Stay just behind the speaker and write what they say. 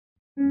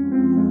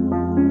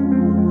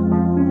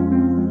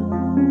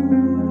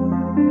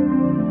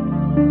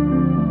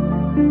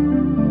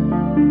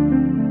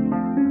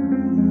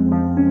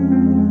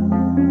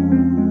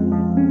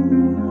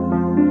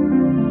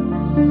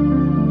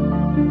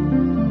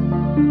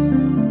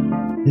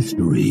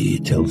History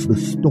tells the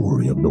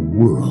story of the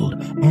world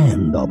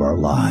and of our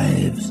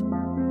lives.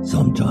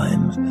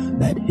 Sometimes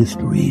that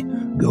history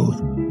goes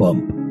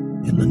bump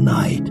in the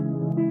night.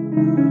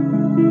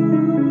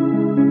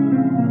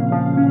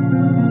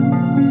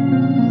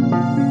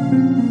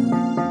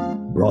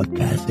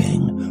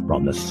 Broadcasting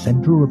from the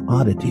center of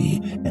oddity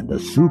and the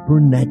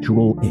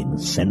supernatural in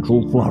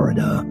Central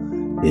Florida,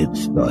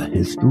 it's the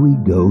History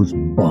Goes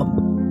Bump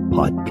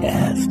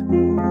podcast.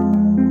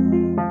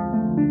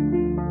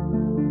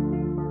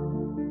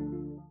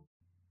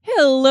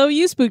 Hello,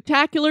 you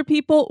spooktacular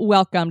people.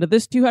 Welcome to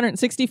this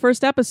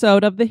 261st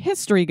episode of the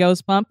History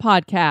Goes Bump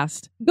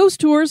podcast, Ghost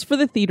Tours for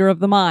the Theater of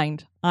the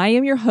Mind. I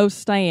am your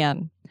host,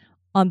 Diane.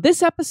 On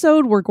this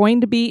episode, we're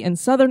going to be in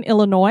Southern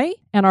Illinois,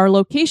 and our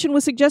location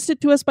was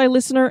suggested to us by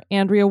listener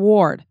Andrea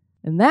Ward,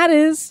 and that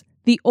is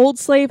the Old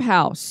Slave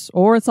House,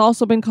 or it's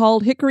also been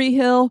called Hickory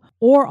Hill,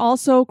 or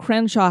also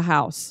Crenshaw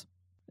House.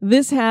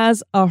 This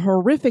has a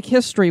horrific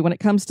history when it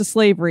comes to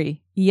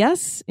slavery.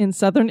 Yes, in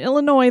Southern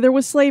Illinois there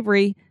was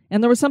slavery,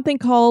 and there was something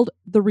called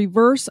the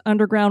Reverse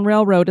Underground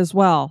Railroad as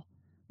well.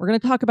 We're going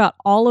to talk about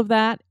all of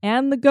that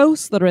and the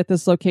ghosts that are at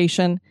this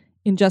location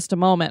in just a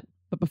moment.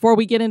 But before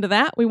we get into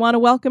that, we want to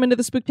welcome into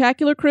the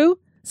Spooktacular crew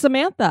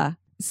Samantha,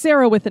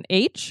 Sarah with an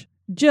H,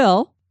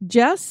 Jill,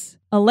 Jess,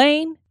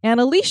 Elaine, and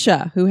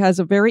Alicia, who has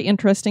a very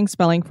interesting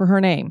spelling for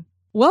her name.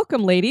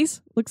 Welcome,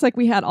 ladies. Looks like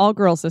we had all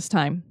girls this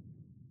time.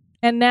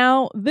 And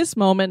now, this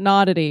moment in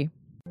oddity.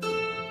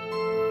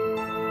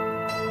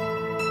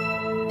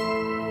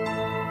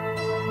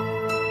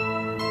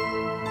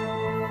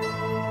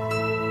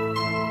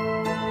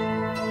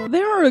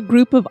 There are a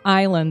group of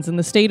islands in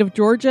the state of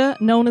Georgia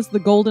known as the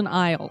Golden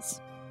Isles.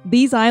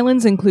 These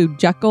islands include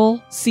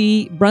Jekyll,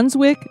 Sea,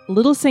 Brunswick,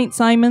 Little St.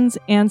 Simons,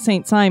 and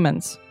St.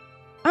 Simons.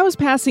 I was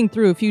passing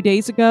through a few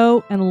days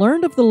ago and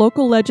learned of the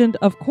local legend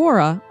of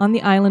Cora on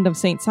the island of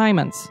St.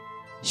 Simons.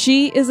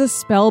 She is a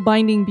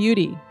spellbinding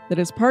beauty that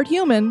is part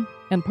human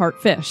and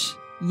part fish.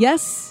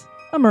 Yes,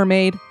 a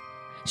mermaid.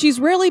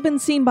 She's rarely been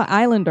seen by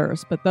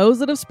islanders, but those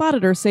that have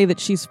spotted her say that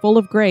she's full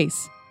of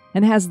grace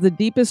and has the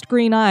deepest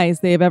green eyes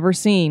they have ever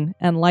seen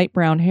and light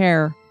brown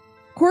hair.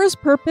 Cora's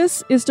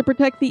purpose is to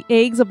protect the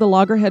eggs of the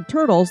loggerhead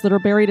turtles that are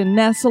buried in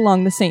nests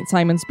along the St.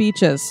 Simons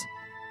beaches.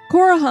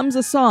 Cora hums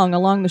a song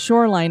along the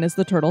shoreline as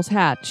the turtles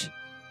hatch.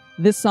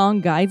 This song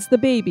guides the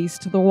babies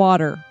to the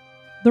water.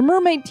 The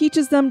mermaid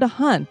teaches them to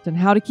hunt and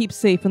how to keep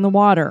safe in the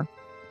water.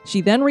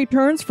 She then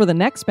returns for the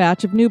next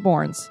batch of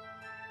newborns.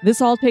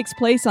 This all takes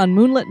place on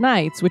moonlit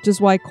nights, which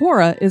is why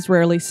Cora is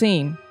rarely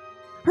seen.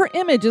 Her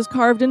image is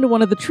carved into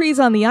one of the trees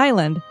on the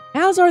island,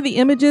 as are the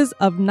images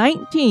of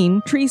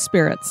 19 tree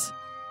spirits.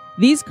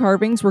 These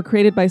carvings were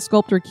created by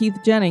sculptor Keith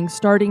Jennings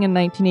starting in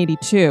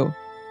 1982.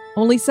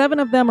 Only 7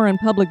 of them are in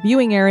public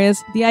viewing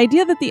areas. The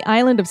idea that the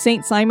island of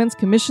St. Simons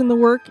commissioned the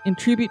work in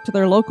tribute to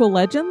their local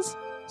legends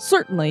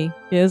certainly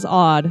is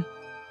odd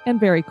and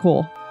very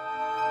cool.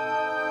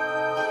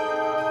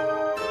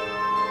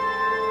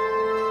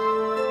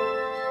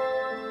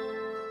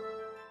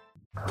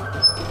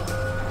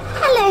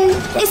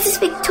 This is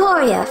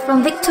Victoria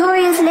from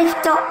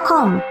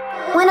victoriaslift.com.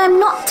 When I'm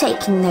not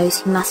taking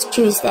those who must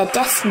choose their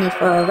destiny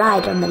for a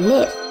ride on the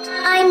lift,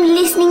 I'm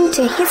listening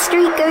to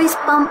History Goes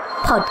Bump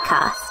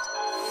podcast.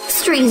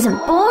 History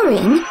isn't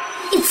boring,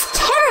 it's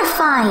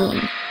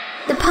terrifying.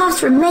 The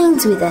past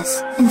remains with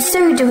us, and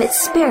so do its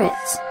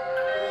spirits.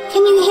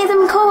 Can you hear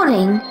them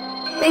calling?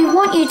 They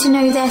want you to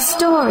know their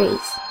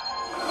stories.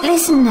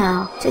 Listen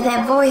now to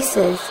their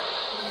voices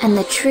and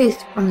the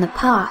truth from the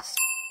past.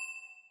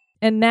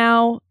 And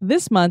now,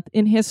 this month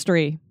in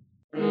history.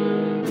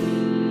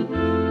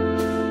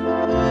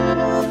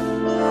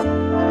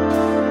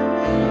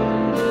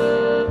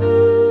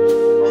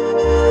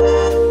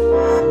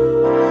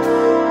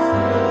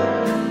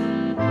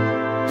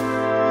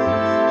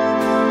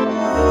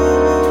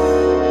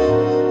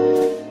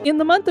 In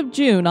the month of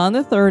June, on the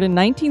 3rd in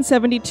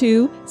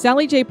 1972,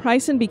 Sally J.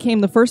 Pricean became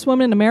the first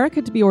woman in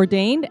America to be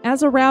ordained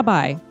as a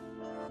rabbi.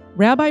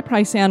 Rabbi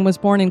Pricean was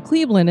born in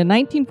Cleveland in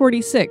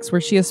 1946,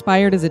 where she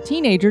aspired as a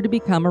teenager to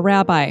become a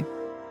rabbi.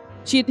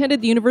 She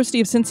attended the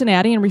University of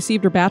Cincinnati and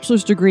received her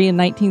bachelor's degree in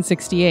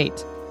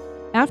 1968.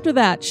 After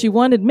that, she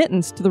won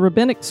admittance to the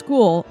rabbinic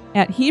school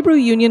at Hebrew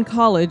Union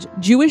College,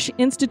 Jewish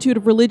Institute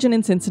of Religion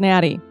in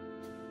Cincinnati.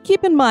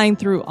 Keep in mind,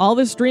 through all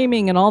this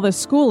dreaming and all this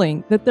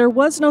schooling, that there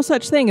was no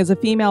such thing as a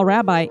female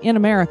rabbi in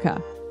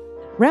America.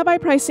 Rabbi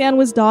Pricean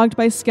was dogged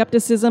by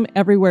skepticism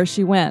everywhere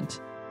she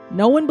went.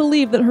 No one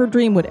believed that her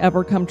dream would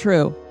ever come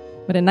true.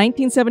 But in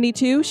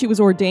 1972, she was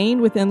ordained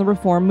within the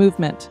Reform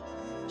movement.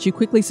 She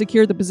quickly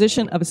secured the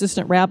position of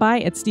assistant rabbi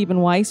at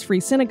Stephen Weiss Free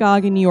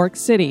Synagogue in New York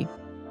City.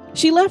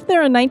 She left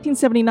there in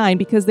 1979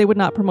 because they would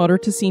not promote her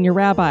to senior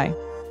rabbi.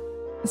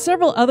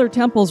 Several other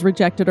temples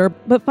rejected her,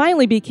 but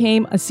finally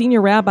became a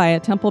senior rabbi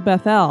at Temple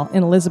Bethel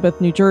in Elizabeth,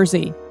 New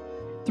Jersey.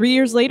 3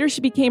 years later, she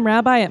became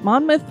rabbi at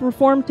Monmouth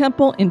Reformed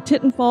Temple in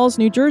Tinton Falls,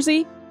 New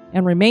Jersey,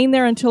 and remained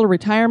there until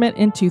retirement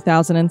in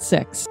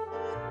 2006.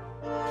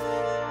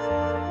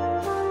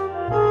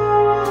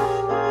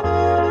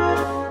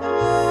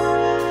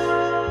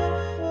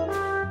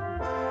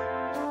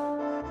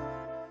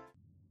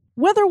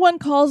 Whether one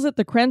calls it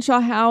the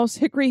Crenshaw House,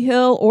 Hickory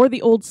Hill, or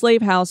the Old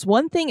Slave House,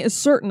 one thing is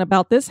certain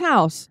about this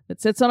house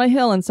that sits on a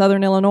hill in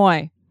southern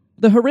Illinois.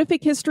 The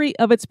horrific history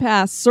of its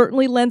past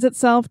certainly lends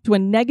itself to a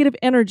negative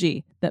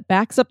energy that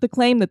backs up the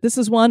claim that this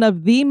is one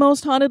of the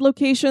most haunted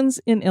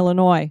locations in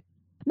Illinois.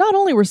 Not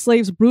only were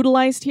slaves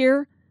brutalized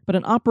here, but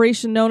an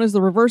operation known as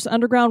the Reverse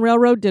Underground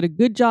Railroad did a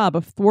good job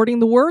of thwarting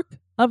the work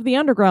of the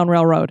Underground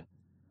Railroad.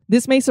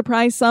 This may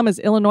surprise some as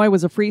Illinois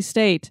was a free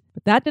state,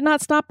 but that did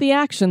not stop the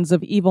actions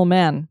of evil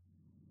men.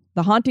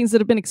 The hauntings that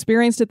have been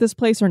experienced at this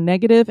place are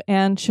negative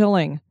and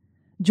chilling.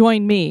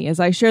 Join me as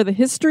I share the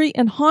history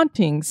and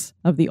hauntings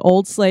of the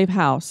Old Slave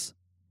House.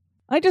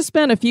 I just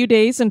spent a few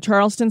days in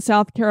Charleston,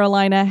 South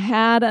Carolina,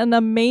 had an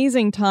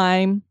amazing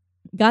time,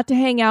 got to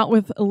hang out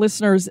with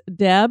listeners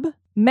Deb,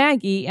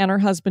 Maggie, and her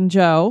husband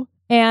Joe,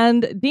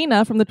 and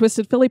Dina from the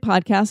Twisted Philly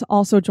podcast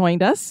also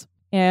joined us.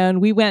 And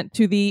we went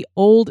to the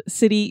Old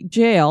City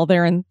Jail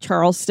there in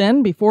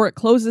Charleston before it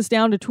closes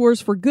down to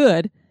tours for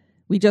good.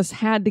 We just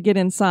had to get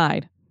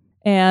inside.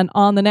 And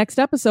on the next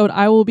episode,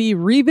 I will be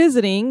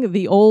revisiting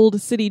the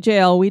Old City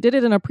Jail. We did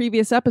it in a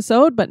previous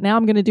episode, but now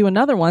I'm going to do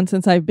another one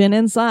since I've been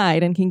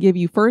inside and can give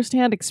you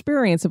firsthand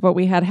experience of what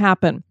we had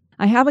happen.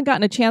 I haven't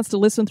gotten a chance to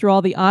listen through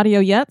all the audio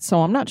yet,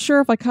 so I'm not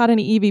sure if I caught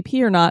any EVP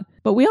or not,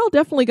 but we all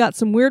definitely got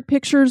some weird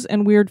pictures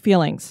and weird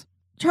feelings.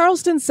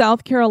 Charleston,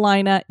 South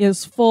Carolina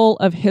is full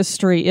of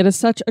history. It is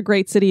such a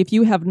great city. If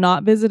you have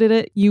not visited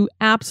it, you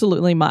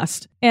absolutely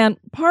must. And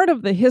part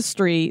of the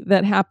history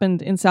that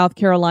happened in South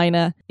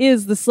Carolina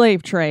is the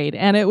slave trade,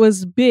 and it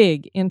was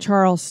big in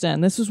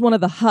Charleston. This was one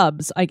of the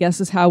hubs, I guess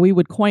is how we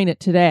would coin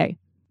it today.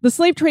 The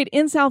slave trade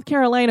in South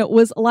Carolina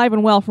was alive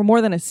and well for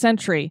more than a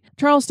century.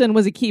 Charleston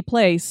was a key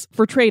place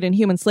for trade in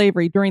human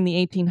slavery during the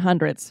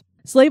 1800s.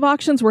 Slave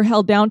auctions were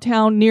held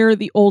downtown near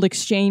the old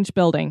Exchange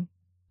building.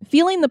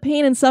 Feeling the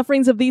pain and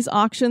sufferings of these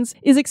auctions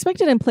is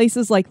expected in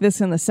places like this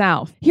in the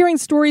South. Hearing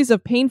stories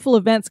of painful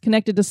events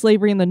connected to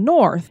slavery in the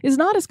North is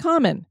not as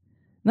common. And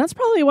that's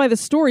probably why the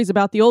stories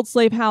about the Old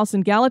Slave House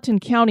in Gallatin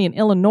County in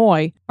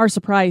Illinois are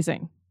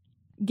surprising.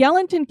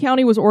 Gallatin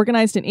County was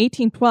organized in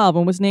 1812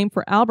 and was named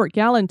for Albert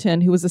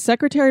Gallatin, who was the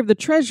Secretary of the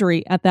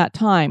Treasury at that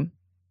time.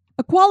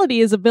 Equality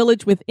is a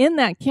village within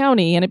that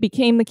county, and it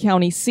became the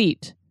county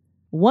seat.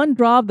 One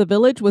draw of the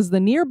village was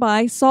the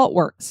nearby salt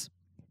works.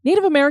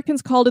 Native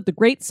Americans called it the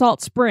Great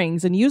Salt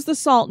Springs and used the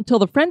salt until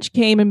the French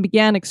came and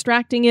began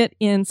extracting it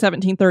in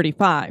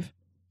 1735.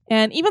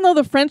 And even though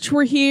the French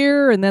were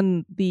here and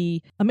then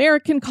the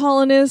American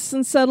colonists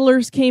and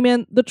settlers came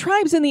in, the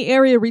tribes in the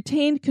area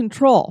retained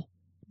control.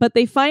 But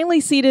they finally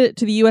ceded it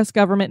to the U.S.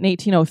 government in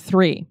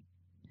 1803.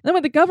 Then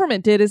what the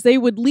government did is they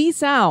would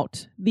lease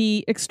out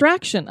the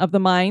extraction of the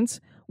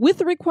mines with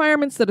the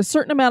requirements that a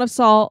certain amount of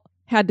salt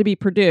had to be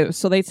produced.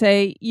 So they'd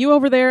say, you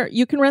over there,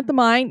 you can rent the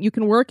mine, you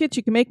can work it,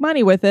 you can make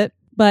money with it,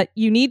 but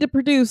you need to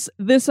produce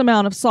this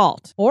amount of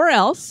salt, or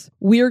else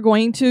we are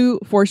going to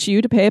force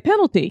you to pay a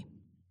penalty.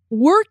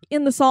 Work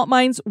in the salt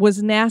mines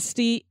was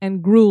nasty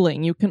and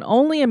grueling. You can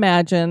only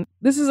imagine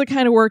this is the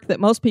kind of work that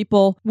most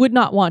people would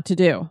not want to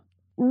do.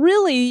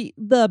 Really,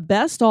 the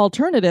best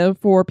alternative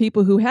for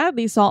people who had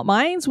these salt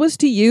mines was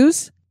to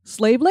use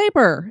slave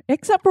labor,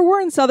 except for we're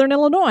in southern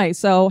Illinois.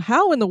 So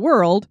how in the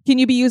world can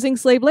you be using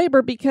slave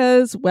labor?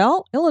 Because,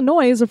 well,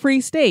 Illinois is a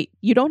free state.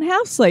 You don't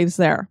have slaves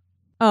there.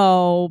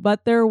 Oh,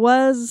 but there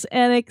was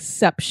an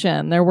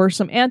exception. There were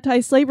some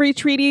anti-slavery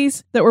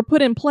treaties that were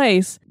put in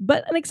place,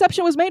 but an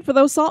exception was made for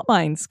those salt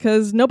mines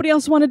because nobody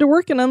else wanted to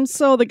work in them.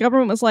 So the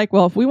government was like,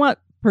 well, if we want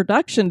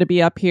production to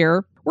be up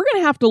here, we're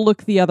going to have to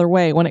look the other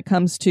way when it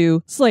comes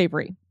to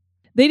slavery.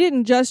 They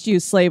didn't just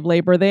use slave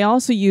labor. They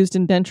also used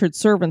indentured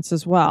servants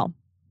as well.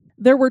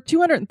 There were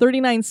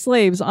 239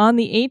 slaves on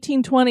the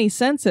 1820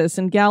 census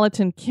in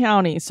Gallatin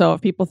County. So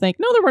if people think,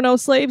 no, there were no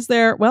slaves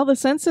there, well, the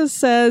census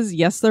says,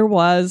 yes, there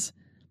was.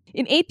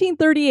 In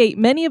 1838,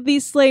 many of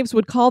these slaves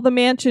would call the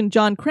mansion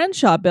John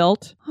Crenshaw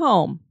built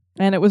home.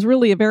 And it was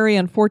really a very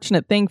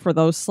unfortunate thing for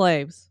those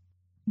slaves.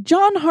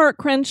 John Hart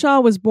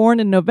Crenshaw was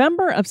born in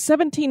November of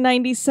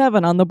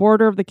 1797 on the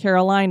border of the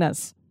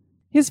Carolinas.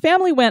 His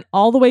family went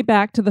all the way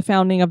back to the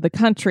founding of the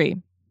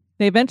country.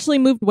 They eventually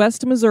moved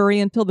west to Missouri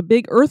until the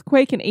big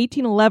earthquake in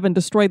 1811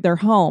 destroyed their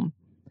home.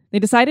 They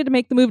decided to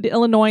make the move to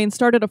Illinois and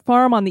started a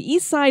farm on the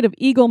east side of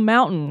Eagle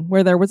Mountain,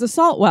 where there was a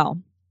salt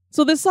well.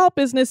 So this salt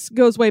business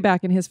goes way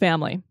back in his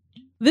family.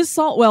 This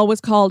salt well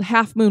was called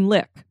Half Moon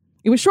Lick.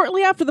 It was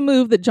shortly after the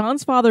move that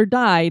John's father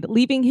died,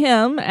 leaving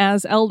him,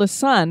 as eldest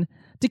son,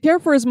 to care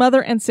for his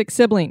mother and 6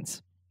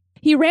 siblings.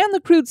 He ran the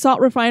crude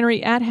salt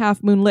refinery at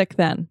Half Moon Lick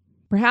then.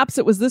 Perhaps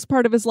it was this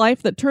part of his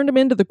life that turned him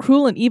into the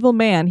cruel and evil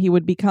man he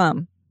would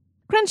become.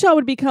 Crenshaw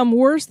would become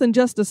worse than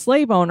just a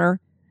slave owner.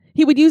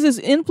 He would use his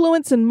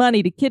influence and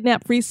money to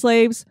kidnap free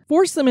slaves,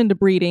 force them into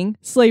breeding,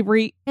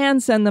 slavery,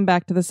 and send them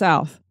back to the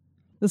South.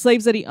 The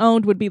slaves that he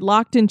owned would be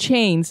locked in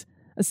chains,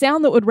 a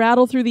sound that would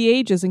rattle through the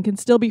ages and can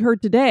still be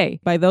heard today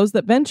by those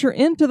that venture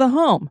into the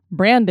home,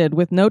 branded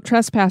with no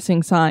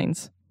trespassing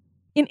signs.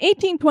 In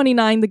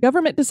 1829, the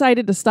government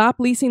decided to stop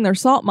leasing their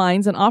salt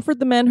mines and offered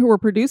the men who were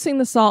producing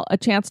the salt a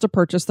chance to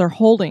purchase their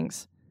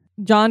holdings.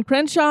 John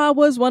Crenshaw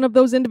was one of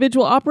those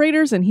individual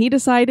operators, and he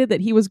decided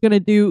that he was going to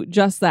do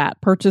just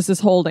that, purchase his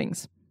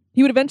holdings.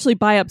 He would eventually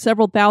buy up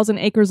several thousand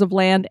acres of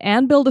land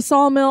and build a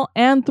sawmill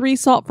and 3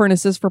 salt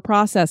furnaces for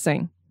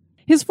processing.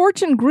 His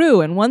fortune grew,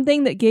 and one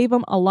thing that gave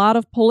him a lot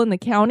of pull in the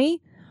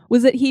county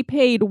was that he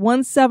paid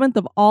 1/7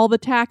 of all the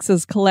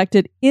taxes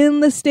collected in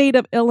the state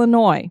of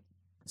Illinois.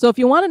 So if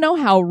you want to know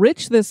how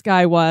rich this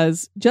guy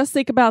was, just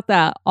think about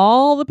that.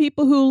 All the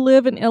people who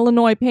live in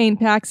Illinois paying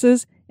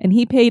taxes, and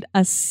he paid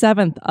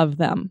 1/7 of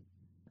them.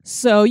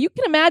 So you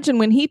can imagine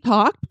when he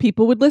talked,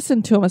 people would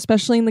listen to him,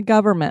 especially in the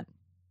government.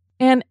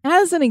 And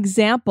as an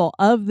example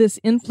of this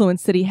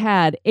influence that he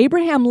had,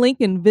 Abraham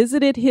Lincoln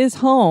visited his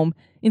home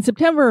in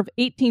September of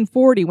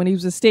 1840 when he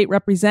was a state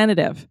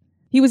representative.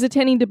 He was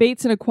attending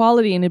debates in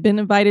equality and had been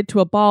invited to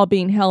a ball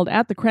being held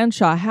at the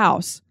Crenshaw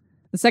house.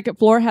 The second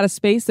floor had a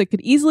space that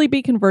could easily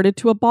be converted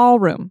to a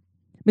ballroom.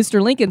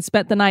 Mr. Lincoln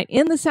spent the night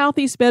in the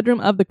southeast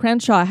bedroom of the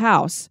Crenshaw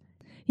house.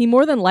 He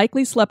more than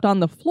likely slept on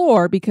the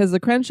floor because the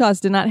Crenshaws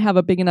did not have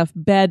a big enough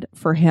bed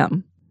for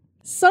him.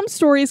 Some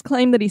stories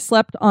claim that he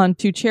slept on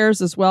 2 chairs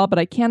as well, but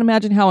I can't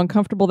imagine how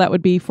uncomfortable that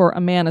would be for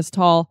a man as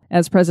tall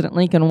as President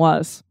Lincoln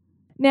was.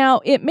 Now,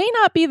 it may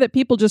not be that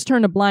people just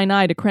turned a blind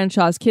eye to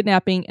Crenshaw's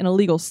kidnapping and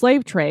illegal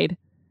slave trade.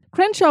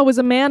 Crenshaw was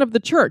a man of the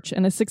church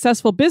and a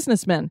successful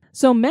businessman,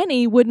 so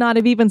many would not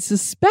have even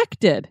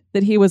suspected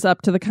that he was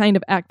up to the kind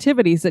of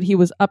activities that he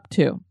was up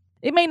to.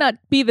 It may not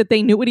be that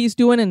they knew what he's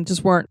doing and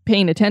just weren't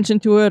paying attention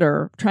to it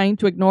or trying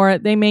to ignore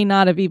it. They may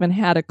not have even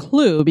had a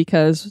clue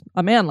because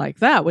a man like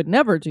that would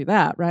never do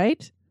that,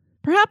 right?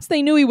 Perhaps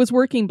they knew he was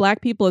working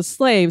black people as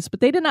slaves, but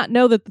they did not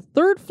know that the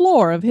 3rd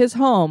floor of his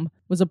home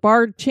was a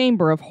barred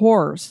chamber of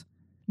horrors,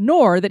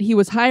 nor that he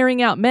was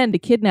hiring out men to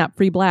kidnap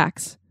free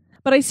blacks.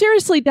 But I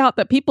seriously doubt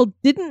that people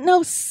didn't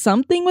know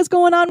something was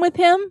going on with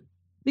him,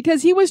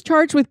 because he was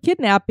charged with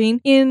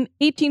kidnapping in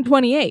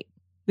 1828.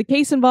 The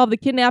case involved the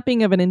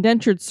kidnapping of an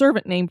indentured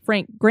servant named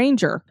Frank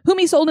Granger, whom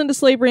he sold into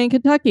slavery in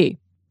Kentucky.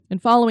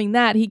 And following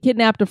that, he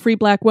kidnapped a free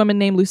black woman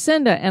named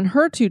Lucinda and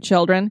her 2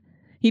 children.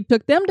 He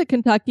took them to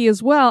Kentucky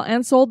as well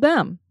and sold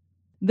them.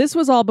 This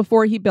was all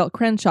before he built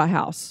Crenshaw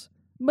House.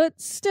 But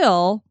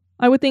still,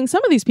 I would think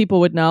some of these people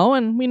would know,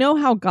 and we know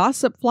how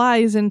gossip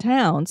flies in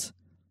towns.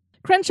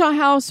 Crenshaw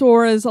House,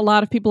 or as a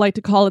lot of people like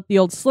to call it, the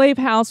Old Slave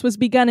House, was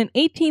begun in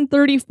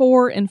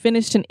 1834 and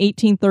finished in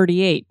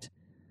 1838.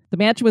 The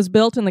mansion was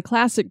built in the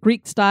classic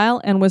Greek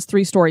style and was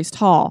 3 stories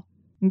tall.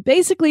 And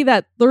basically,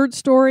 that 3rd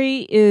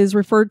story is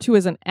referred to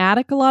as an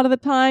attic a lot of the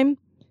time. And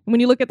when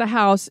you look at the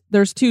house,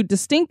 there's 2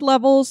 distinct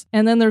levels,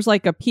 and then there's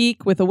like a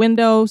peak with a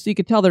window, so you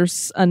could tell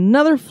there's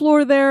another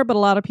floor there, but a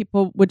lot of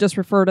people would just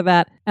refer to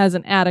that as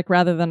an attic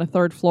rather than a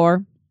 3rd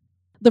floor.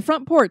 The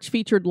front porch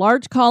featured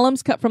large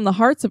columns cut from the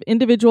hearts of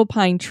individual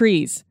pine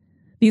trees.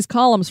 These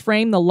columns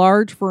framed the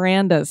large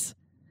verandas.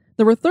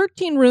 There were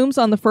 13 rooms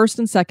on the 1st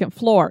and 2nd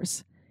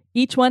floors.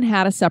 Each one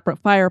had a separate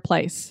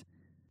fireplace.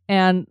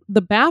 And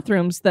the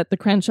bathrooms that the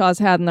Crenshaws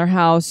had in their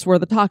house were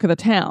the talk of the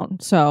town,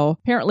 so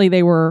apparently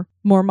they were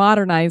more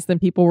modernized than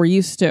people were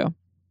used to.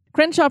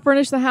 Crenshaw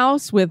furnished the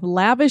house with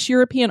lavish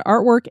European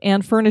artwork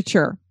and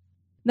furniture.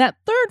 That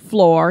 3rd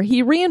floor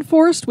he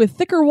reinforced with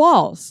thicker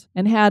walls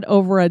and had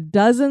over a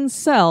dozen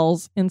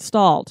cells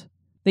installed.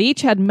 They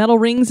each had metal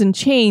rings and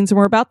chains and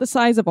were about the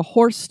size of a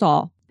horse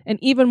stall. And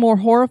even more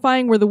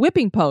horrifying were the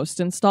whipping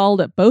posts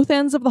installed at both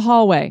ends of the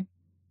hallway.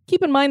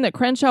 Keep in mind that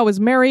Crenshaw was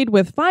married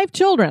with 5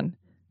 children,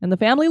 and the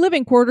family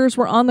living quarters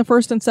were on the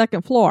 1st and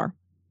 2nd floor.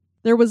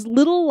 There was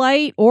little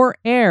light or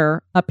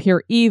air up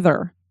here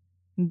either.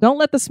 Don't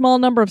let the small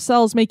number of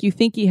cells make you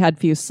think he had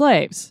few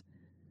slaves.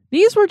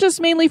 These were just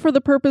mainly for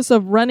the purpose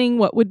of running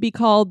what would be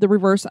called the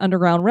reverse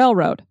Underground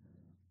Railroad.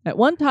 At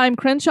one time,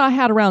 Crenshaw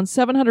had around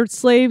 700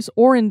 slaves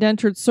or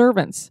indentured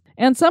servants,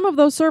 and some of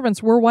those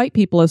servants were white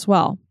people as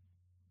well.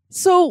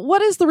 So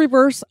what is the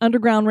reverse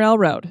Underground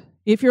Railroad?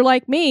 If you're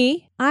like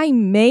me, I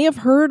may have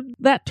heard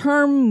that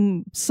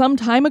term some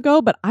time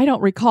ago, but I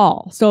don't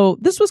recall. So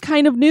this was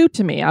kind of new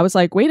to me. I was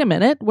like, wait a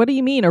minute, what do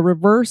you mean a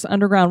reverse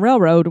Underground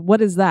Railroad?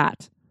 What is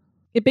that?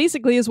 It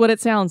basically is what it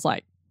sounds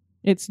like.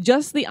 It's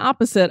just the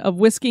opposite of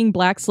whisking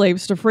black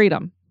slaves to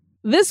freedom.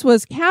 This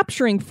was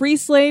capturing free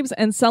slaves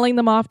and selling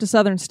them off to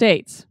southern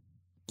states.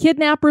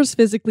 Kidnappers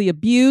physically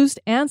abused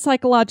and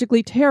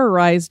psychologically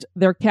terrorized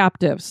their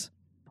captives.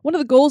 One of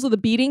the goals of the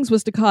beatings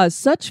was to cause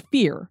such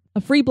fear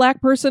a free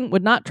black person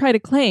would not try to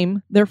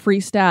claim their free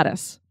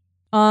status.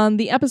 On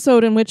the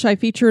episode in which I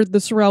featured the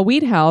Sorrel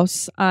Weed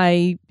House,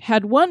 I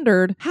had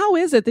wondered, how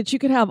is it that you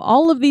could have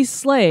all of these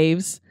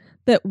slaves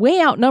that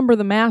way outnumber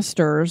the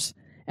masters,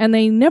 and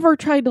they never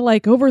tried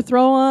to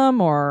overthrow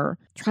them or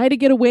try to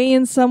get away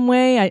in some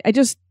way? I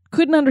just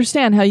couldn't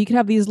understand how you could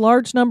have these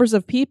large numbers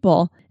of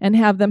people and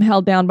have them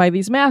held down by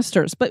these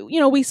masters. But,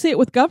 we see it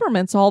with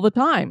governments all the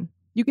time.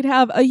 You could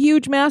have a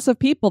huge mass of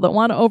people that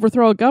want to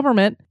overthrow a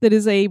government that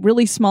is a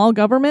really small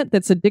government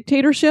that's a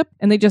dictatorship,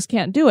 and they just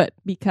can't do it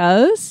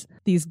because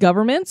these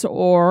governments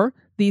or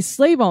these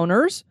slave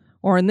owners,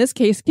 or in this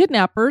case,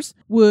 kidnappers,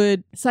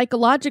 would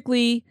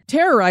psychologically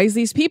terrorize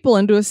these people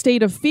into a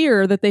state of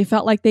fear that they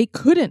felt like they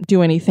couldn't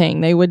do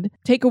anything. They would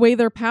take away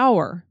their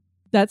power.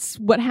 That's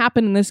what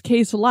happened in this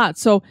case a lot.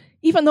 So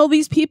even though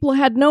these people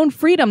had known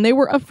freedom, they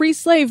were a free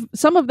slave.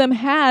 Some of them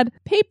had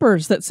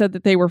papers that said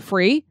that they were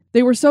free.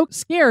 They were so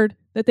scared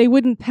that they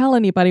wouldn't tell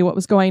anybody what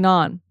was going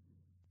on.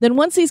 Then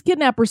once these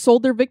kidnappers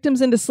sold their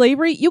victims into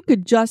slavery, you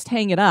could just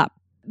hang it up.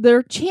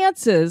 Their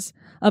chances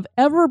of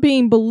ever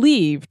being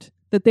believed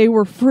that they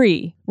were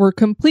free were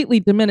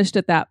completely diminished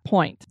at that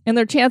point, and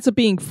their chance of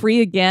being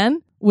free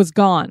again was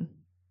gone.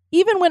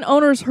 Even when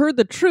owners heard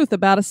the truth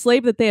about a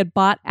slave that they had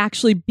bought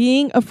actually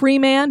being a free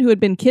man who had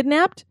been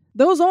kidnapped,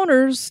 those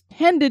owners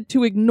tended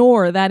to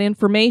ignore that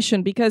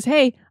information because,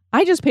 hey,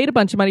 I just paid a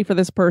bunch of money for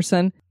this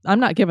person. I'm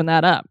not giving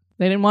that up.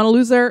 They didn't want to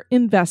lose their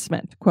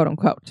investment, quote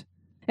unquote.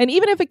 And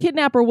even if a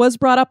kidnapper was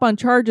brought up on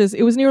charges,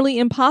 it was nearly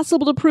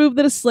impossible to prove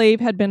that a slave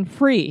had been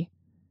free.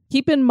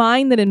 Keep in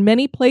mind that in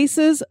many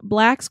places,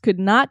 blacks could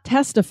not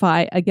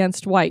testify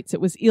against whites.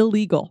 It was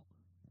illegal.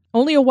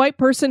 Only a white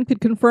person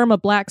could confirm a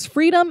black's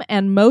freedom,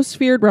 and most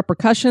feared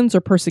repercussions or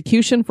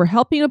persecution for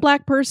helping a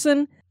black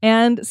person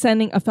and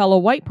sending a fellow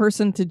white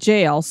person to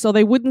jail, so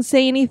they wouldn't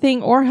say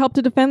anything or help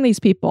to defend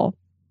these people.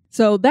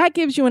 So that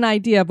gives you an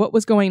idea of what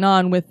was going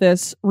on with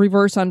this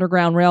reverse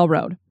Underground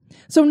Railroad.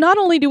 So not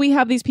only do we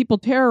have these people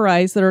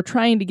terrorized that are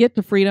trying to get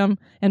to freedom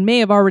and may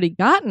have already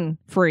gotten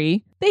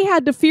free, they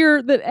had to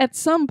fear that at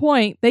some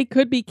point they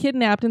could be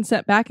kidnapped and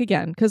sent back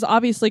again, because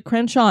obviously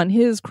Crenshaw and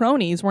his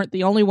cronies weren't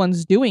the only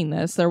ones doing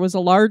this. There was a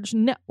large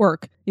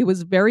network. It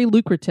was very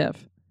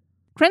lucrative.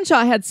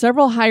 Crenshaw had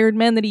several hired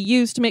men that he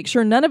used to make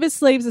sure none of his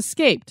slaves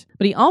escaped,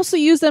 but he also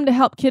used them to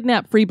help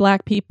kidnap free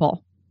black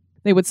people.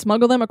 They would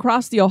smuggle them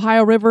across the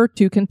Ohio River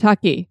to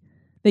Kentucky.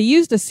 They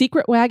used a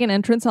secret wagon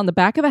entrance on the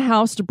back of the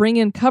house to bring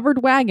in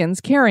covered wagons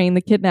carrying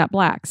the kidnapped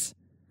blacks.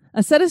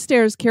 A set of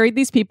stairs carried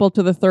these people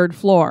to the 3rd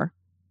floor.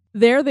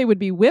 There they would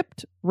be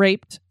whipped,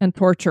 raped, and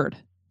tortured.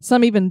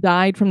 Some even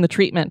died from the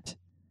treatment.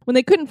 When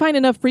they couldn't find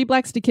enough free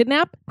blacks to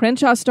kidnap,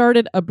 Crenshaw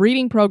started a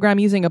breeding program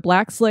using a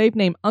black slave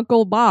named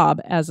Uncle Bob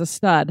as a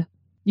stud.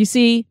 You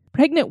see,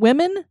 pregnant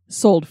women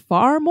sold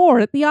far more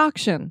at the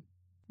auction.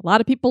 A lot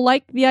of people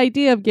liked the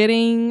idea of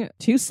getting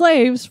 2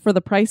 slaves for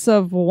the price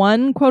of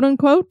 1, quote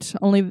unquote,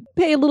 only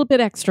pay a little bit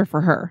extra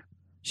for her.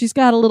 She's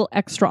got a little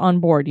extra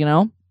on board,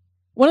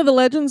 One of the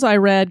legends I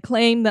read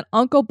claimed that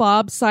Uncle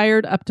Bob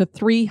sired up to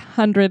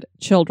 300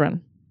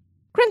 children.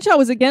 Crenshaw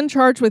was again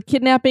charged with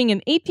kidnapping in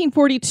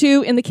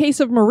 1842 in the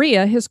case of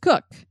Maria, his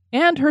cook,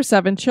 and her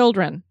 7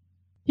 children.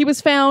 He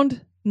was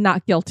found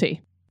not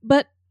guilty.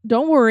 But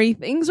don't worry,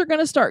 things are going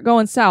to start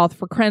going south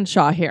for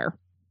Crenshaw here.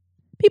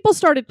 People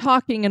started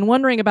talking and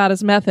wondering about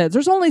his methods.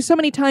 There's only so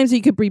many times he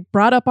could be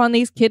brought up on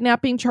these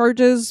kidnapping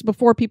charges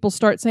before people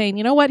start saying,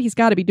 you know what, he's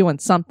got to be doing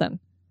something.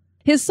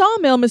 His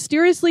sawmill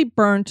mysteriously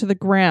burned to the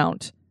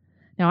ground.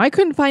 Now, I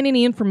couldn't find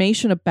any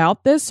information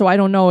about this, so I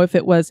don't know if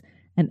it was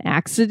an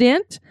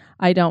accident.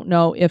 I don't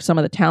know if some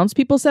of the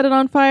townspeople set it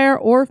on fire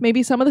or if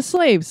maybe some of the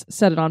slaves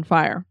set it on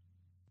fire.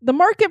 The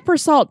market for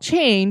salt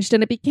changed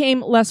and it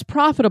became less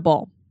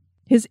profitable.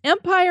 His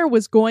empire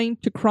was going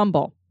to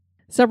crumble.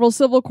 Several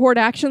civil court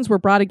actions were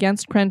brought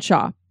against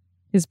Crenshaw.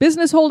 His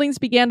business holdings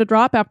began to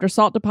drop after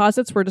salt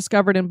deposits were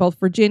discovered in both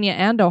Virginia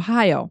and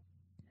Ohio.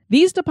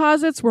 These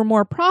deposits were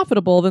more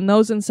profitable than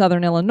those in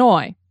southern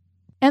Illinois.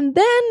 And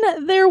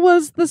then there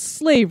was the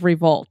slave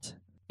revolt.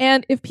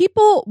 And if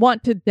people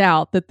want to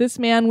doubt that this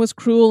man was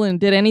cruel and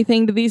did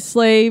anything to these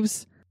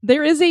slaves,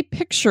 there is a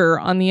picture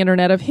on the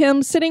internet of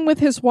him sitting with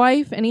his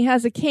wife, and he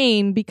has a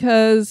cane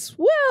because,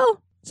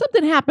 well,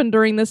 something happened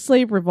during this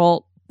slave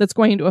revolt that's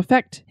going to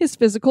affect his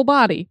physical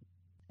body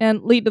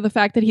and lead to the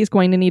fact that he's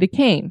going to need a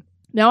cane.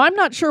 Now, I'm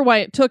not sure why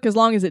it took as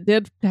long as it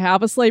did to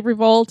have a slave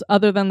revolt,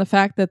 other than the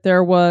fact that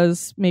there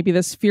was maybe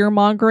this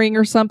fear-mongering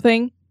or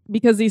something,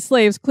 because these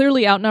slaves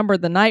clearly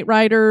outnumbered the night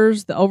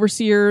riders, the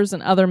overseers,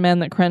 and other men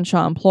that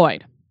Crenshaw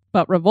employed.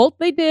 But revolt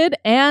they did,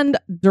 and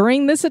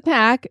during this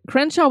attack,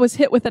 Crenshaw was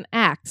hit with an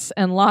axe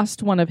and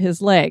lost one of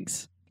his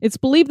legs. It's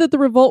believed that the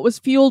revolt was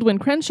fueled when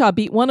Crenshaw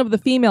beat one of the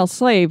female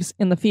slaves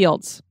in the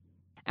fields.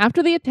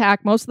 After the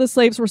attack, most of the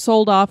slaves were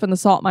sold off and the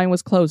salt mine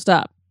was closed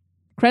up.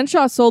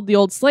 Crenshaw sold the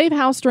old slave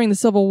house during the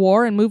Civil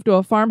War and moved to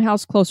a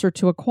farmhouse closer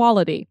to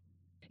Equality.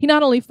 He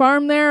not only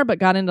farmed there, but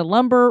got into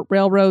lumber,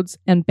 railroads,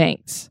 and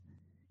banks.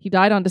 He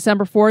died on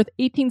December 4th,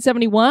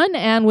 1871,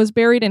 and was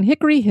buried in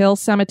Hickory Hill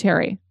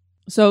Cemetery.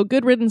 So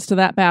good riddance to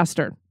that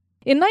bastard.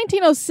 In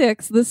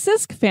 1906, the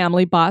Sisk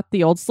family bought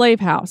the old slave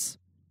house.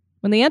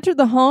 When they entered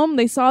the home,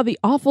 they saw the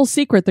awful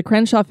secret the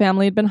Crenshaw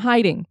family had been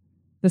hiding.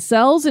 The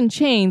cells and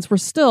chains were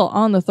still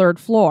on the 3rd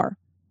floor.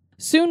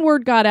 Soon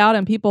word got out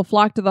and people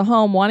flocked to the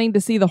home wanting to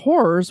see the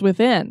horrors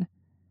within.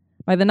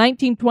 By the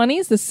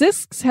 1920s, the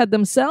Sisks had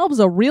themselves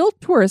a real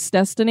tourist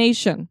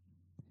destination.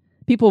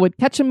 People would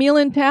catch a meal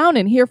in town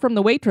and hear from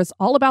the waitress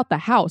all about the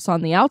house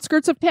on the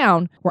outskirts of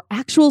town where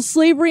actual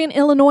slavery in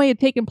Illinois had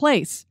taken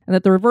place, and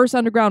that the Reverse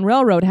Underground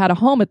Railroad had a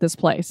home at this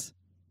place.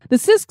 The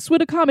Sisks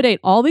would accommodate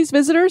all these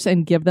visitors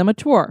and give them a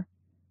tour.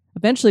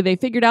 Eventually, they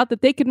figured out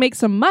that they could make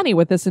some money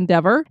with this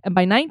endeavor, and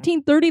by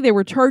 1930, they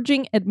were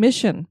charging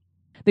admission.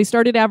 They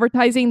started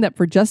advertising that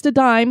for just a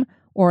dime,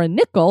 or a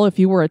nickel if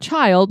you were a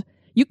child,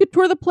 you could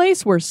tour the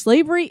place where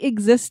slavery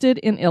existed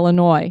in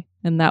Illinois.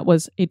 And that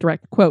was a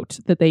direct quote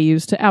that they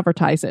used to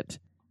advertise it.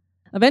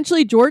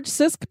 Eventually, George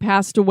Sisk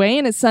passed away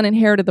and his son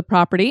inherited the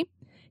property.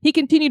 He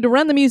continued to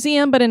run the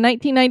museum, but in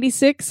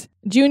 1996,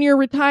 Junior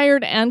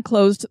retired and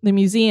closed the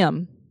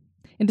museum.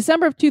 In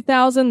December of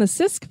 2000, the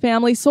Sisk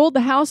family sold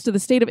the house to the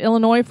state of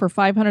Illinois for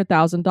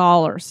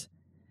 $500,000.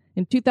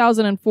 In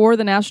 2004,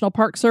 the National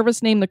Park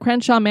Service named the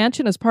Crenshaw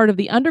Mansion as part of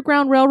the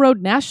Underground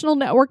Railroad National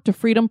Network to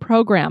Freedom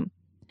program.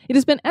 It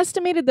has been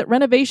estimated that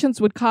renovations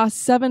would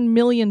cost $7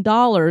 million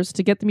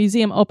to get the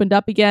museum opened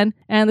up again,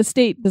 and the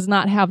state does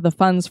not have the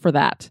funds for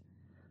that.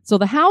 So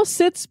the house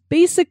sits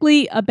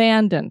basically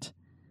abandoned.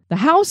 The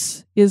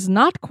house is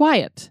not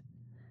quiet.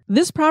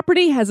 This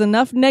property has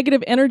enough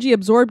negative energy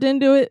absorbed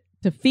into it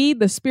to feed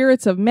the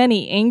spirits of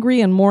many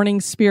angry and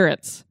mourning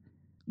spirits.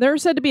 There are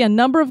said to be a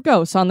number of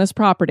ghosts on this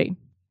property.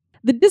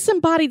 The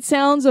disembodied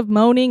sounds of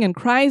moaning and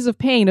cries of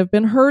pain have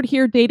been heard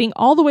here dating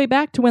all the way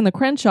back to when the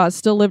Crenshaws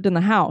still lived in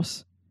the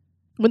house.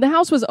 When the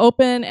house was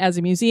open as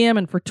a museum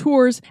and for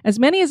tours, as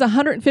many as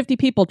 150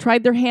 people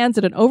tried their hands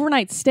at an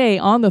overnight stay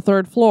on the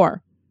third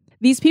floor.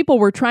 These people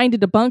were trying to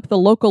debunk the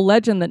local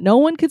legend that no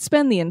one could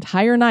spend the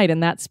entire night in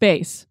that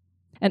space.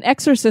 An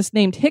exorcist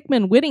named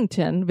Hickman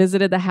Whittington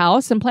visited the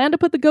house and planned to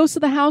put the ghosts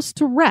of the house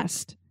to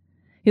rest.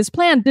 His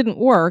plan didn't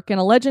work, and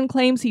a legend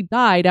claims he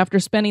died after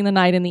spending the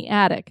night in the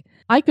attic.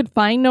 I could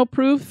find no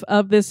proof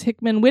of this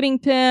Hickman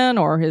Whittington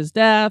or his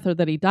death or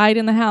that he died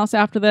in the house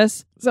after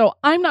this. So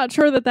I'm not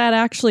sure that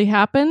actually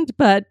happened,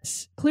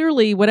 but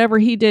clearly whatever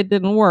he did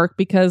didn't work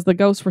because the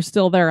ghosts were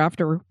still there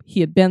after he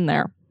had been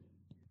there.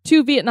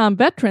 2 Vietnam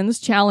veterans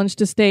challenged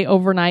to stay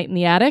overnight in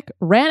the attic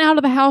ran out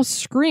of the house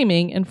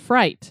screaming in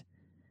fright.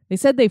 They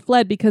said they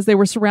fled because they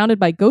were surrounded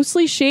by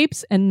ghostly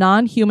shapes and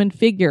non-human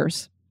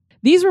figures.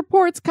 These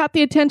reports caught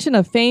the attention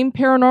of famed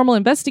paranormal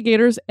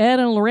investigators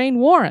Ed and Lorraine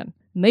Warren.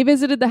 And they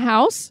visited the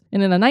house,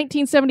 and in a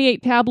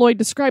 1978 tabloid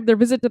described their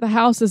visit to the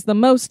house as the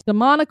most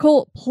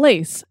demonical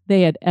place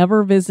they had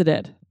ever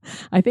visited.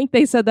 I think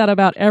they said that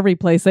about every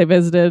place they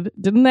visited,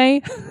 didn't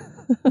they?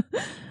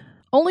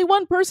 Only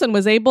one person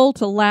was able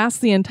to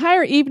last the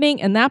entire evening,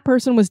 and that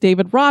person was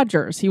David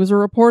Rogers. He was a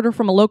reporter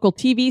from a local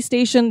TV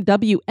station,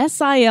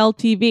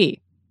 WSIL-TV.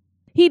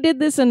 He did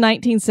this in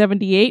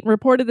 1978 and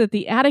reported that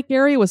the attic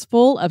area was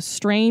full of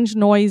strange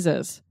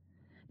noises.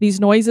 These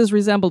noises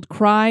resembled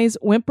cries,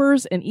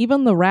 whimpers, and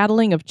even the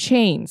rattling of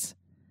chains.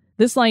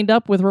 This lined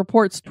up with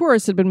reports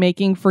tourists had been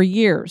making for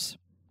years.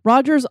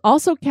 Rogers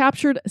also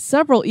captured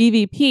several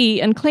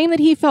EVP and claimed that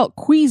he felt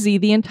queasy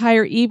the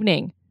entire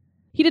evening.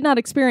 He did not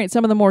experience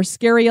some of the more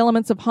scary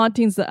elements of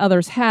hauntings that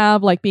others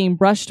have, like being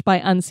brushed by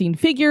unseen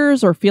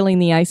figures or feeling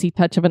the icy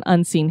touch of an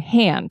unseen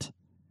hand.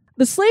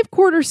 The slave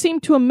quarters seem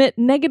to emit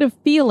negative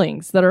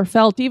feelings that are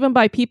felt even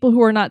by people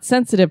who are not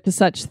sensitive to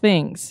such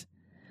things.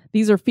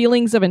 These are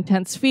feelings of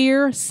intense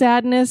fear,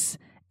 sadness,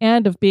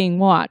 and of being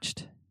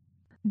watched.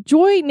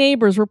 Joy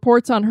Neighbors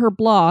reports on her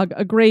blog,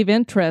 A Grave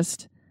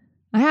Interest.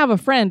 I have a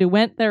friend who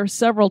went there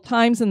several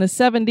times in the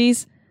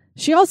 70s.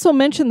 She also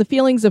mentioned the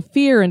feelings of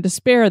fear and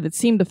despair that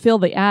seemed to fill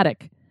the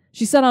attic.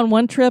 She said on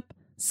one trip,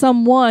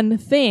 someone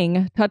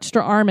thing touched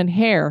her arm and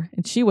hair,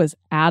 and she was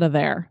out of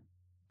there.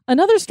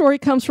 Another story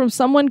comes from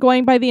someone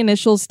going by the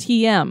initials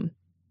TM.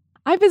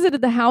 I visited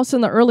the house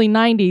in the early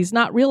 90s,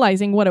 not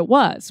realizing what it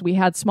was. We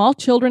had small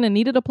children and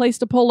needed a place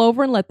to pull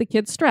over and let the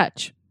kids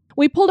stretch.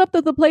 We pulled up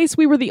to the place.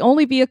 We were the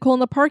only vehicle in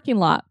the parking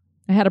lot.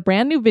 I had a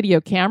brand new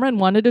video camera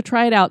and wanted to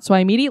try it out, so I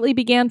immediately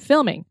began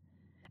filming.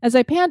 As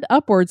I panned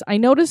upwards, I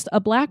noticed a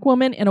black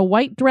woman in a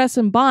white dress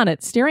and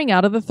bonnet staring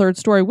out of the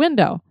third-story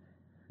window.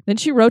 Then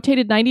she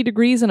rotated 90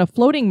 degrees in a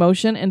floating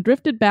motion and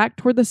drifted back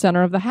toward the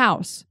center of the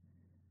house.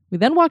 We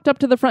then walked up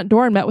to the front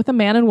door and met with a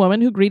man and woman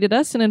who greeted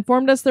us and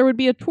informed us there would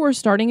be a tour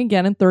starting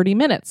again in 30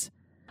 minutes.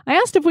 I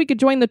asked if we could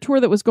join the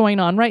tour that was going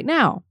on right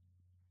now.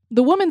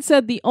 The woman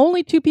said the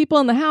only 2 people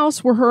in the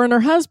house were her and her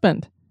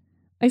husband.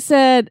 I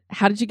said,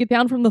 "How did you get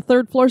down from the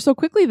 3rd floor so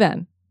quickly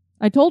then?"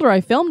 I told her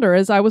I filmed her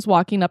as I was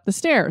walking up the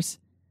stairs.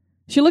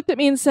 She looked at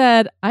me and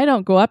said, "I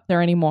don't go up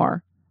there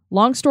anymore."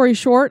 Long story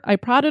short, I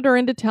prodded her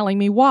into telling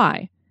me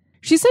why.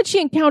 She said she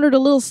encountered a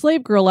little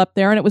slave girl up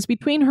there and it was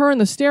between her and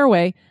the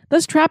stairway,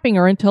 thus trapping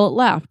her until it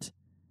left.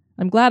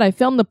 I'm glad I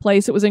filmed the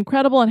place. It was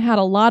incredible and had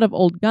a lot of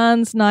old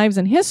guns, knives,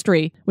 and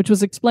history, which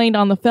was explained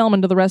on the film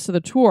and to the rest of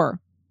the tour.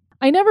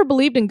 I never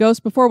believed in ghosts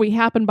before we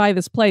happened by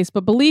this place,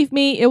 but believe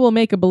me, it will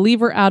make a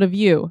believer out of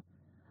you.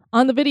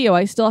 On the video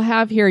I still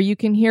have here, you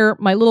can hear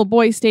my little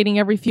boy stating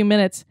every few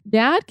minutes,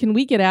 "Dad, can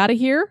we get out of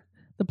here?"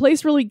 The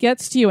place really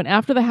gets to you, and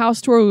after the house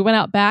tour, we went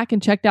out back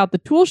and checked out the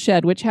tool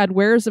shed, which had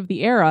wares of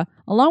the era,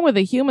 along with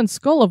a human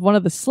skull of one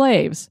of the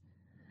slaves.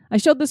 I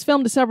showed this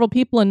film to several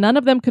people, and none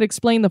of them could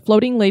explain the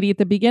floating lady at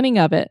the beginning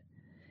of it.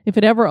 If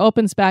it ever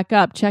opens back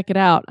up, check it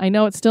out. I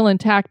know it's still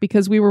intact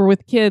because we were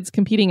with kids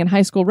competing in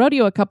high school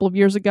rodeo a couple of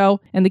years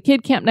ago, and the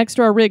kid camped next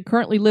to our rig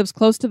currently lives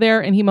close to there,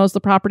 and he mows the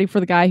property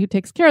for the guy who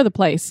takes care of the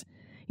place.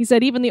 He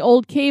said even the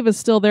old cave is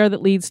still there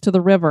that leads to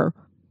the river.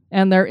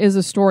 And there is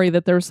a story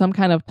that there's some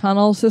kind of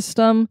tunnel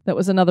system that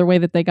was another way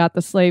that they got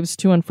the slaves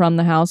to and from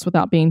the house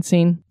without being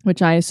seen,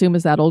 which I assume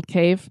is that old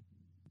cave.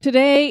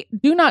 Today,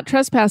 do not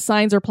trespass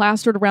signs are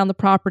plastered around the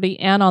property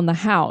and on the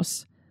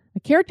house.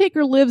 A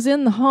caretaker lives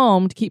in the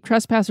home to keep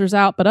trespassers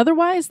out, but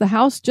otherwise the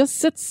house just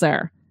sits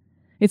there.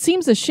 It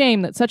seems a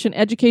shame that such an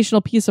educational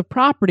piece of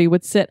property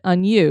would sit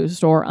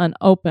unused or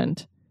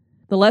unopened.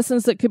 The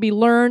lessons that could be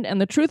learned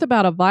and the truth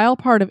about a vile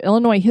part of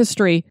Illinois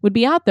history would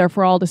be out there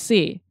for all to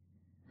see.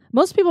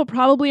 Most people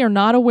probably are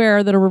not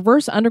aware that a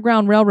reverse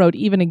underground railroad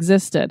even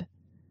existed.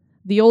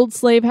 The old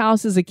slave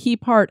house is a key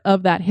part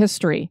of that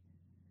history,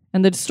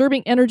 and the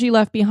disturbing energy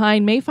left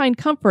behind may find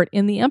comfort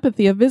in the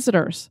empathy of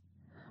visitors.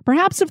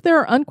 Perhaps if there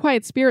are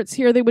unquiet spirits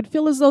here, they would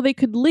feel as though they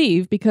could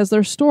leave because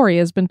their story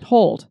has been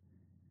told.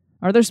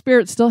 Are there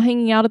spirits still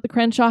hanging out at the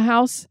Crenshaw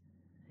house?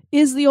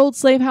 Is the old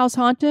slave house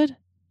haunted?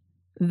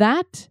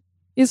 That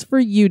is for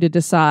you to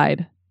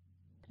decide.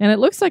 And it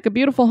looks like a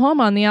beautiful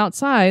home on the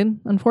outside.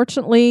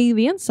 Unfortunately,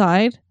 the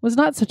inside was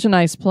not such a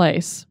nice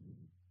place.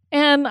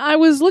 And I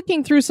was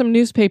looking through some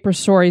newspaper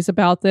stories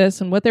about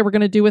this and what they were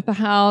going to do with the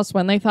house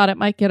when they thought it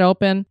might get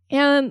open.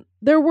 And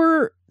there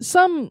were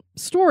some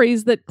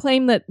stories that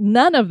claim that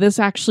none of this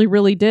actually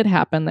really did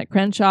happen, that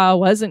Crenshaw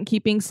wasn't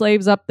keeping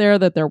slaves up there,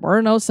 that there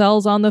were no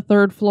cells on the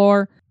third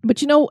floor.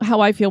 But you know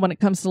how I feel when it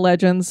comes to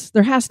legends.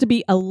 There has to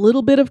be a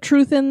little bit of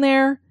truth in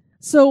there.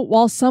 So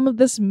while some of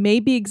this may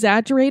be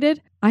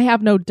exaggerated, I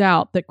have no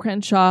doubt that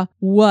Crenshaw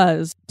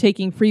was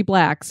taking free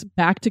blacks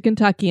back to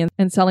Kentucky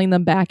and selling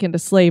them back into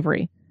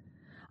slavery.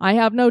 I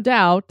have no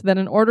doubt that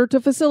in order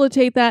to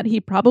facilitate that, he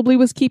probably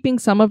was keeping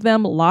some of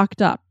them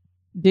locked up.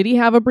 Did he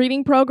have a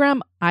breeding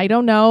program? I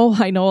don't know.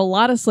 I know a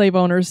lot of slave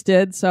owners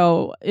did,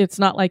 so it's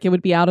not like it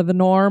would be out of the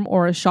norm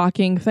or a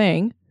shocking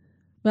thing.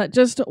 But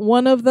just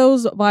one of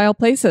those vile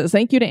places.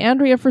 Thank you to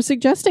Andrea for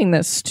suggesting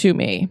this to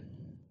me.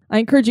 I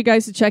encourage you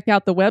guys to check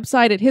out the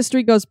website at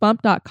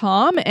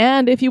historygoesbump.com,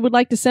 and if you would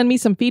like to send me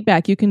some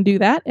feedback, you can do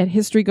that at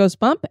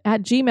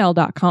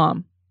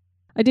historygoesbump@gmail.com.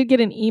 I did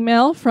get an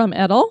email from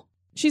Edel.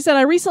 She said,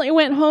 I recently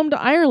went home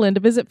to Ireland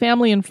to visit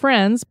family and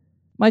friends.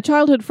 My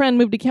childhood friend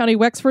moved to County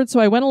Wexford, so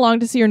I went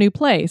along to see her new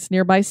place.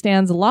 Nearby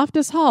stands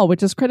Loftus Hall,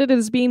 which is credited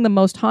as being the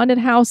most haunted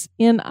house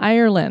in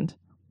Ireland.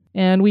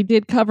 And we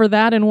did cover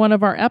that in one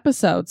of our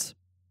episodes.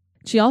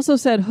 She also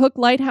said Hook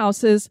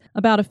Lighthouse is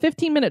about a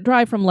 15-minute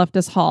drive from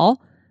Loftus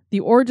Hall. The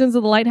origins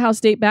of the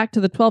lighthouse date back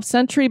to the 12th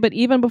century, but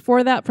even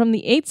before that, from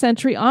the 8th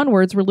century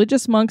onwards,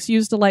 religious monks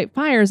used to light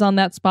fires on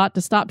that spot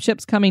to stop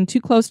ships coming too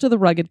close to the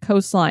rugged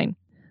coastline.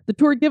 The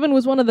tour given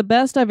was one of the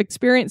best I've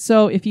experienced,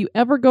 so if you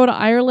ever go to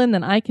Ireland,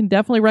 then I can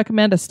definitely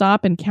recommend a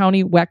stop in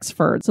County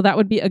Wexford. So that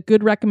would be a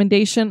good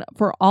recommendation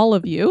for all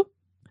of you.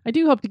 I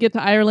do hope to get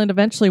to Ireland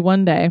eventually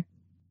one day.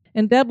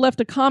 And Deb left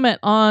a comment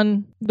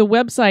on the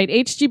website.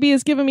 HGB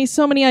has given me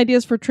so many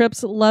ideas for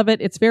trips. Love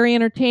it. It's very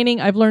entertaining.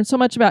 I've learned so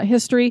much about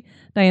history.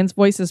 Diane's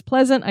voice is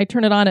pleasant. I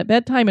turn it on at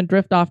bedtime and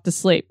drift off to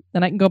sleep.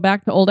 Then I can go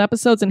back to old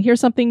episodes and hear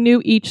something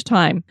new each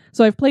time.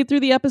 So I've played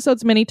through the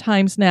episodes many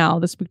times now.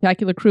 The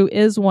Spectacular Crew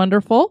is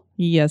wonderful.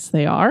 Yes,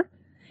 they are.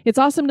 It's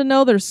awesome to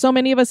know there's so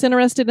many of us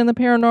interested in the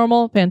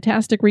paranormal.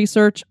 Fantastic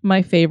research.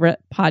 My favorite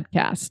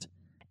podcast.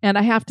 And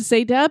I have to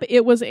say, Deb,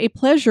 it was a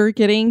pleasure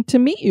getting to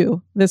meet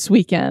you this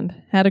weekend.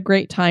 Had a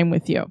great time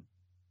with you.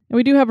 And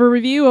we do have a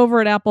review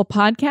over at Apple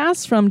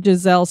Podcasts from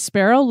Giselle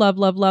Sparrow. Love,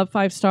 love, love,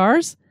 5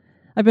 stars.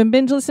 I've been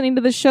binge listening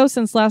to this show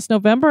since last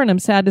November, and I'm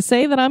sad to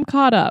say that I'm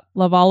caught up.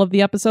 Love all of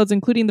the episodes,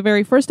 including the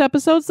very first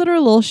episodes that are a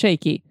little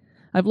shaky.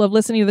 I've loved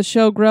listening to the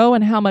show grow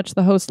and how much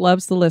the host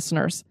loves the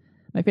listeners.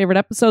 My favorite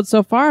episodes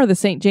so far are the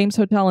St. James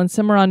Hotel in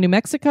Cimarron, New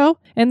Mexico,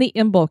 and the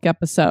Imbolc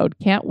episode.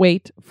 Can't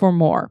wait for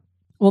more.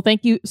 Well,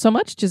 thank you so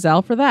much,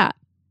 Giselle, for that.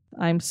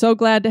 I'm so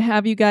glad to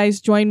have you guys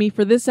join me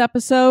for this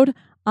episode.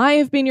 I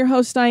have been your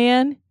host,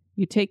 Diane.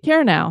 You take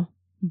care now.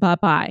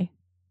 Bye-bye.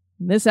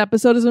 This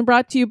episode has been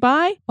brought to you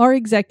by our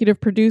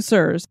executive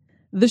producers.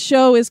 The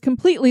show is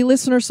completely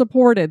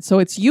listener-supported, so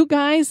it's you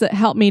guys that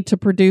help me to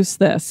produce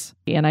this.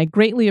 And I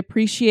greatly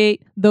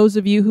appreciate those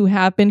of you who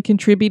have been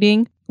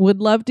contributing.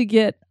 Would love to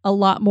get a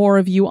lot more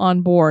of you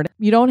on board.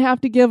 You don't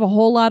have to give a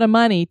whole lot of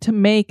money to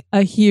make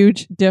a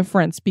huge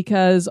difference,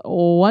 because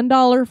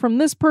 $1 from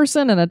this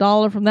person and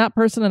 $1 from that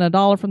person and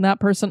 $1 from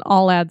that person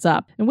all adds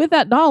up. And with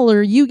that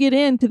dollar, you get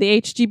into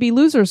the HGB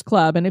Losers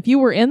Club. And if you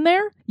were in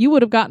there, you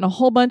would have gotten a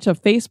whole bunch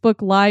of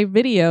Facebook Live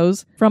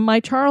videos from my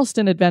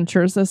Charleston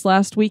adventures this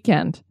last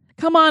weekend.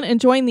 Come on and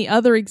join the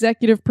other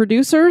executive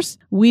producers.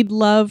 We'd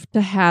love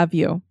to have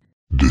you.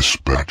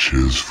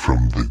 Dispatches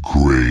from the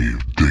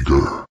Grave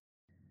Digger.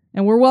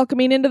 And we're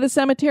welcoming into the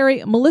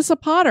cemetery Melissa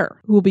Potter,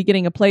 who will be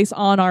getting a place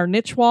on our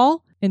niche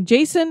wall, and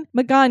Jason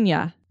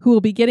Magana, who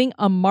will be getting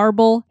a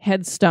marble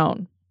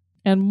headstone.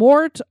 And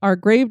Mort, our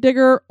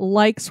gravedigger,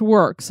 likes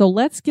work, so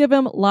let's give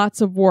him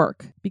lots of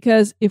work.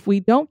 Because if we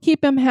don't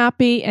keep him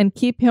happy and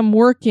keep him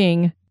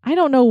working, I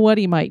don't know what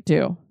he might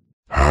do.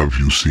 Have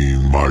you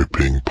seen my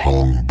ping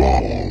pong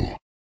ball?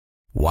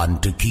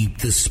 Want to keep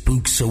the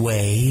spooks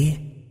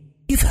away?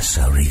 Give us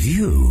a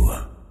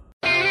review.